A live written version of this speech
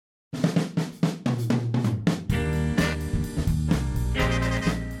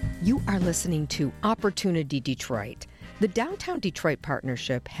are listening to Opportunity Detroit. The Downtown Detroit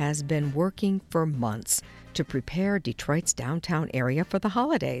Partnership has been working for months to prepare Detroit's downtown area for the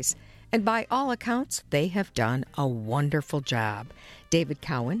holidays. And by all accounts, they have done a wonderful job. David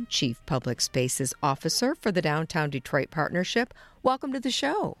Cowan, Chief Public Spaces Officer for the Downtown Detroit Partnership, welcome to the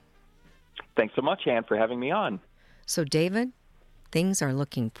show. Thanks so much, Ann, for having me on. So, David, things are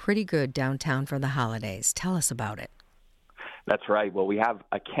looking pretty good downtown for the holidays. Tell us about it. That's right. Well, we have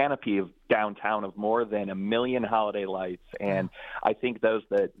a canopy of downtown of more than 1 million holiday lights, and I think those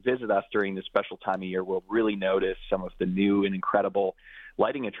that visit us during this special time of year will really notice some of the new and incredible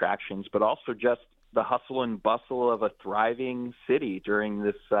lighting attractions, but also just the hustle and bustle of a thriving city during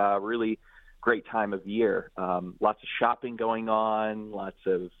this really great time of year. Lots of shopping going on, lots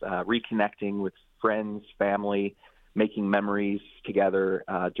of reconnecting with friends, family, making memories together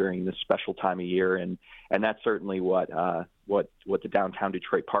during this special time of year, and that's certainly what the Downtown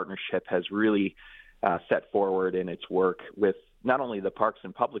Detroit Partnership has really set forward in its work with not only the parks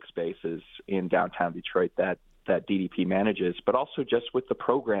and public spaces in downtown Detroit that DDP manages, but also just with the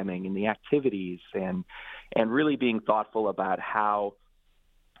programming and the activities and really being thoughtful about how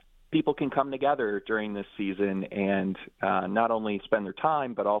people can come together during this season and not only spend their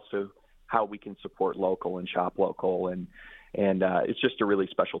time, but also how we can support local and shop local. And it's just a really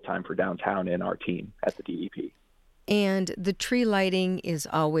special time for downtown and our team at the DDP. And the tree lighting is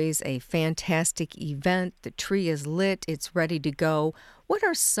always a fantastic event. The tree is lit. It's ready to go. What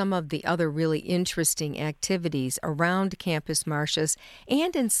are some of the other really interesting activities around Campus Martius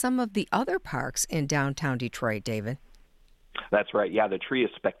and in some of the other parks in downtown Detroit, David? That's right. Yeah, the tree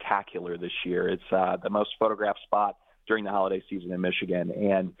is spectacular this year. It's the most photographed spot during the holiday season in Michigan.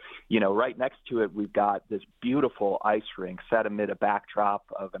 And, right next to it, we've got this beautiful ice rink set amid a backdrop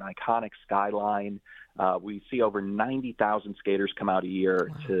of an iconic skyline. We see over 90,000 skaters come out a year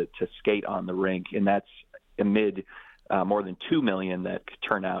to skate on the rink, and that's amid more than 2 million that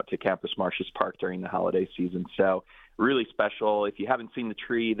turn out to Campus Martius Park during the holiday season. So really special. If you haven't seen the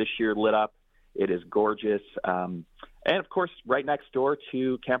tree this year lit up, it is gorgeous. And, of course, right next door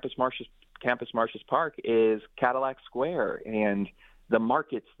to Campus Martius Park is Cadillac Square, and the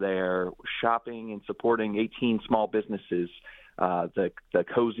markets there, shopping and supporting 18 small businesses, the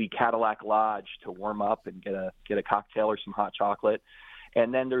cozy Cadillac Lodge to warm up and get a cocktail or some hot chocolate.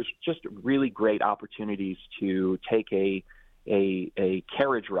 And then there's just really great opportunities to take a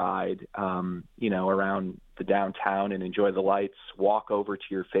carriage ride, around the downtown and enjoy the lights, walk over to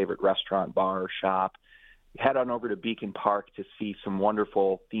your favorite restaurant, bar, or shop, head on over to Beacon Park to see some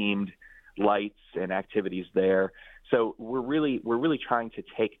wonderful themed lights and activities there. So we're really trying to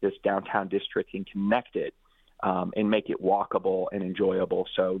take this downtown district and connect it and make it walkable and enjoyable.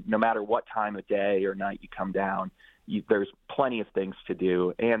 So no matter what time of day or night you come down, there's plenty of things to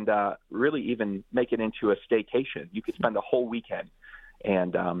do, and really even make it into a staycation. You could spend a whole weekend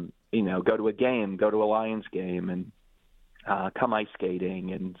and go to a game, go to a Lions game, and come ice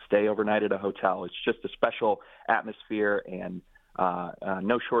skating and stay overnight at a hotel. It's just a special atmosphere and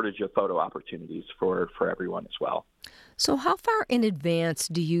no shortage of photo opportunities for everyone as well. So how far in advance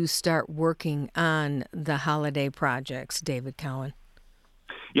do you start working on the holiday projects, David Cowan?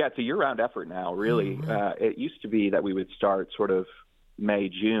 Yeah, it's a year-round effort now, really. Mm-hmm. It used to be that we would start sort of May,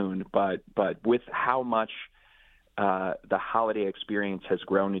 June, but with how much the holiday experience has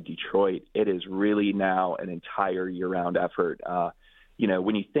grown in Detroit, it is really now an entire year-round effort.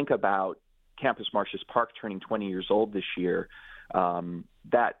 When you think about Campus Martius Park turning 20 years old this year,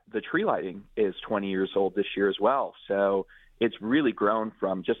 that the tree lighting is 20 years old this year as well. So it's really grown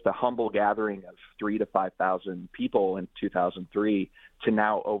from just a humble gathering of 3,000 to 5,000 people in 2003 to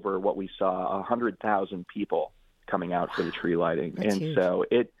now over what we saw 100,000 people coming out for the tree lighting. That's and huge. So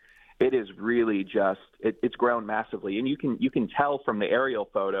it is really it's grown massively. And you can tell from the aerial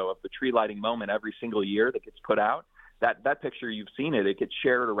photo of the tree lighting moment every single year that gets put out, that picture, you've seen it gets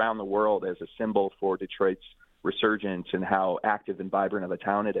shared around the world as a symbol for Detroit's resurgence and how active and vibrant of a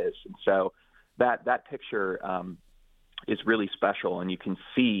town it is. And so that picture is really special, and you can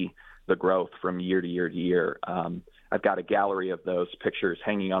see the growth from year to year to year. I've got a gallery of those pictures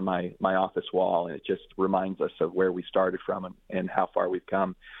hanging on my office wall, and it just reminds us of where we started from and how far we've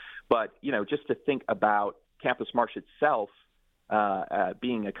come. But, just to think about Campus Martius itself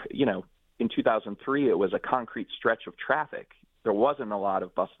being in 2003, it was a concrete stretch of traffic. There wasn't a lot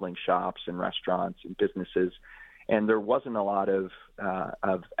of bustling shops and restaurants and businesses, and there wasn't a lot of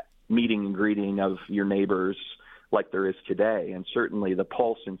meeting and greeting of your neighbors like there is today. And certainly the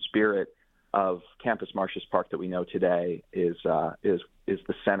pulse and spirit Campus Martius Park that we know today is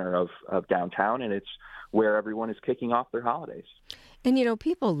the center of downtown, and it's where everyone is kicking off their holidays. And,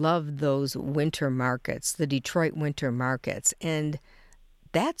 people love those winter markets, the Detroit winter markets, and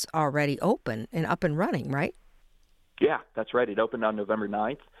that's already open and up and running, right? Yeah, that's right. It opened on November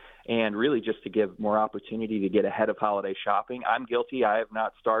 9th, and really just to give more opportunity to get ahead of holiday shopping. I'm guilty. I have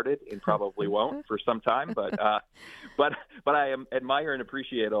not started and probably won't for some time, but I admire and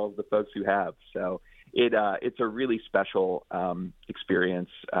appreciate all of the folks who have. So it's a really special experience.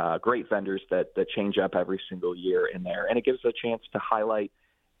 Great vendors that change up every single year in there, and it gives a chance to highlight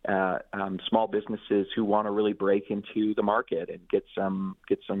small businesses who want to really break into the market and get some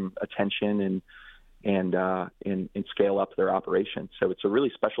attention and scale up their operations. So it's a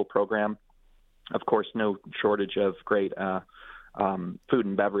really special program. Of course, no shortage of great food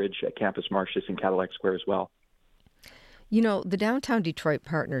and beverage at Campus Martius and Cadillac Square as well. The Downtown Detroit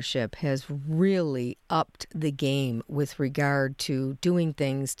Partnership has really upped the game with regard to doing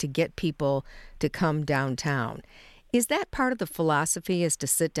things to get people to come downtown. Is that part of the philosophy, is to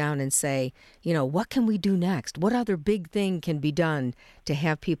sit down and say, what can we do next? What other big thing can be done to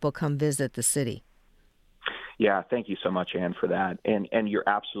have people come visit the city? Yeah, thank you so much, Ann, for that. And you're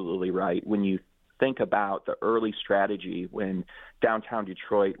absolutely right. When you think about the early strategy when downtown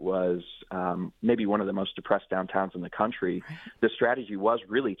Detroit was maybe one of the most depressed downtowns in the country, the strategy was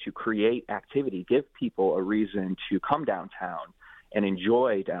really to create activity, give people a reason to come downtown and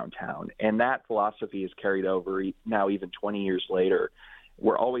enjoy downtown. And that philosophy is carried over now even 20 years later.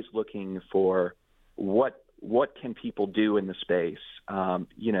 We're always looking for what can people do in the space.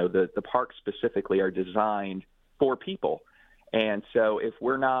 The parks specifically are designed for people. And so if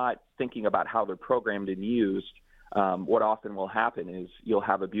we're not thinking about how they're programmed and used, what often will happen is you'll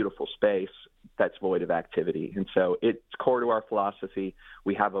have a beautiful space that's void of activity. And so it's core to our philosophy.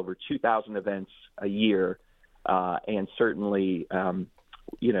 We have over 2,000 events a year. And certainly,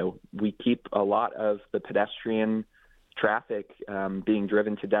 we keep a lot of the pedestrian traffic being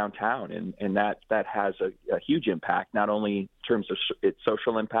driven to downtown. And that has a huge impact, not only in terms of its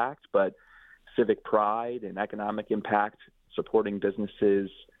social impact, but civic pride and economic impact, supporting businesses,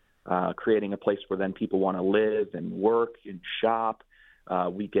 creating a place where then people want to live and work and shop.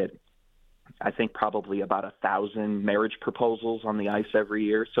 We get, I think, probably about 1,000 marriage proposals on the ice every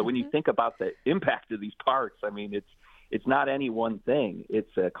year. So when you think about the impact of these parks, I mean, it's not any one thing.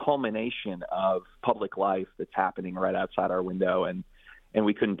 It's a culmination of public life that's happening right outside our window, and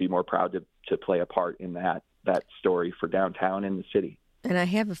we couldn't be more proud to play a part in that story for downtown and the city. And I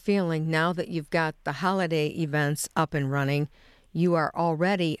have a feeling now that you've got the holiday events up and running, you are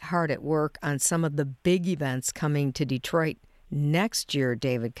already hard at work on some of the big events coming to Detroit next year,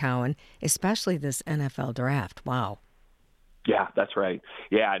 David Cowan, especially this NFL draft. Wow. Yeah, that's right.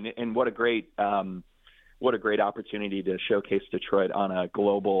 Yeah, and what a great opportunity to showcase Detroit on a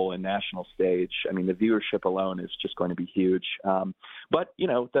global and national stage. I mean, the viewership alone is just going to be huge. But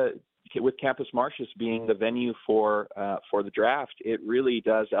with Campus Martius being the venue for the draft, it really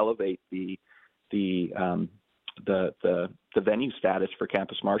does elevate the venue status for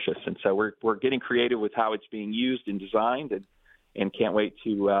Campus Martius. And so we're getting creative with how it's being used and designed, and can't wait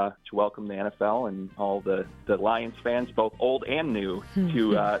to welcome the NFL and all the Lions fans, both old and new,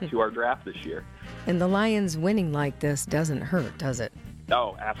 to our draft this year. And the Lions winning like this doesn't hurt, does it?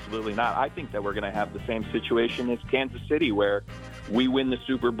 No, absolutely not. I think that we're going to have the same situation as Kansas City, where we win the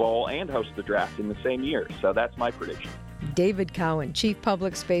Super Bowl and host the draft in the same year. So that's my prediction. David Cowan, Chief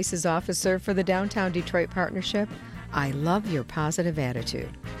Public Spaces Officer for the Downtown Detroit Partnership. I love your positive attitude.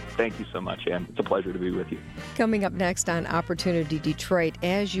 Thank you so much, Ann. It's a pleasure to be with you. Coming up next on Opportunity Detroit,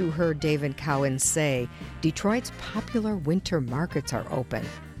 as you heard David Cowan say, Detroit's popular winter markets are open.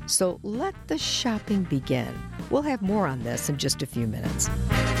 So let the shopping begin. We'll have more on this in just a few minutes.